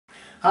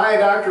Hi,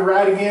 Dr.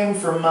 Wright again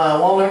from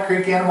Walnut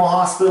Creek Animal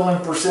Hospital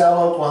in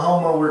Purcell,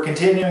 Oklahoma. We're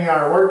continuing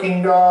our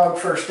working dog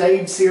first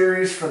aid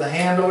series for the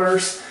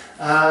handlers.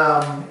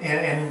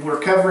 And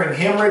we're covering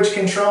hemorrhage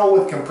control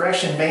with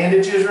compression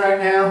bandages right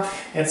now.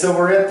 And so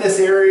we're at this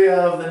area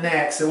of the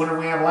neck. So when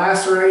we have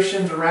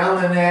lacerations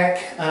around the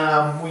neck,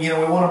 we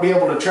want to be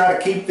able to try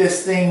to keep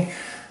this thing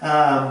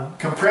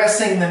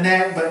compressing the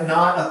neck but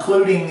not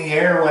occluding the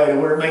airway to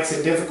where it makes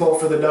it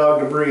difficult for the dog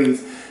to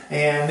breathe.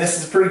 And this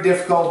is a pretty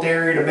difficult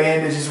area to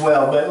bandage as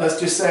well. But let's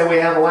just say we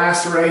have a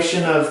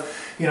laceration of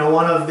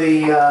one of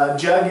the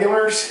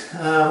jugulars.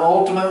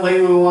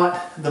 Ultimately, we want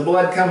the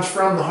blood comes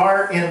from the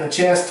heart in the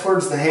chest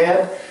towards the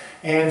head,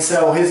 and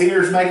so his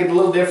ears make it a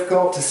little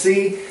difficult to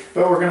see.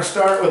 But we're going to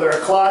start with our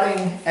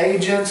clotting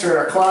agents or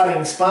our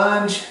clotting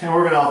sponge, and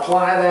we're going to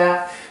apply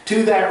that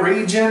to that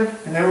region,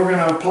 and then we're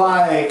going to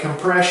apply a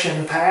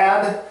compression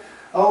pad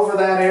over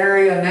that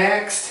area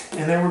next,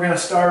 and then we're going to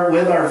start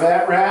with our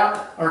vet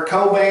wrap or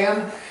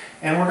co-band,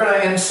 and we're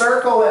going to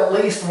encircle at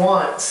least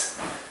once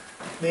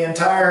the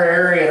entire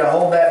area to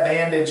hold that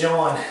bandage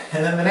on.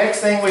 And then the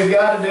next thing we've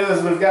got to do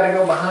is we've got to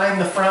go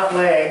behind the front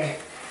leg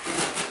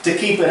to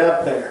keep it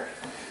up there.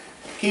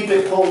 Keep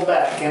it pulled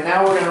back. And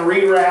now we're going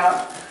to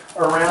rewrap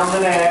around the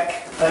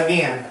neck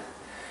again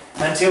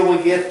until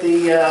we get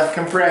the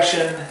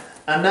compression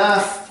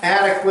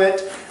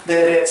adequate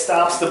that it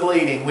stops the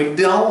bleeding. We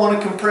don't want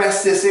to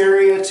compress this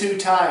area too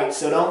tight,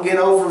 so don't get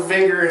over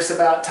vigorous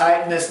about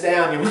tightening this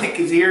down. You'll make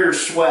his ears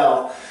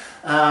swell.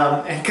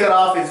 And cut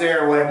off his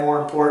airway,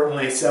 more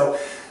importantly. So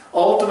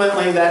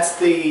ultimately that's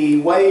the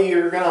way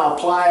you're going to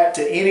apply it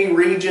to any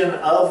region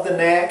of the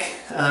neck.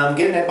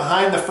 Getting it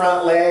behind the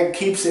front leg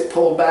keeps it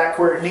pulled back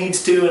where it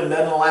needs to and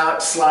doesn't allow it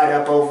to slide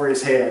up over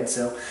his head.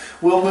 So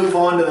we'll move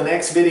on to the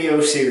next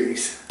video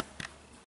series.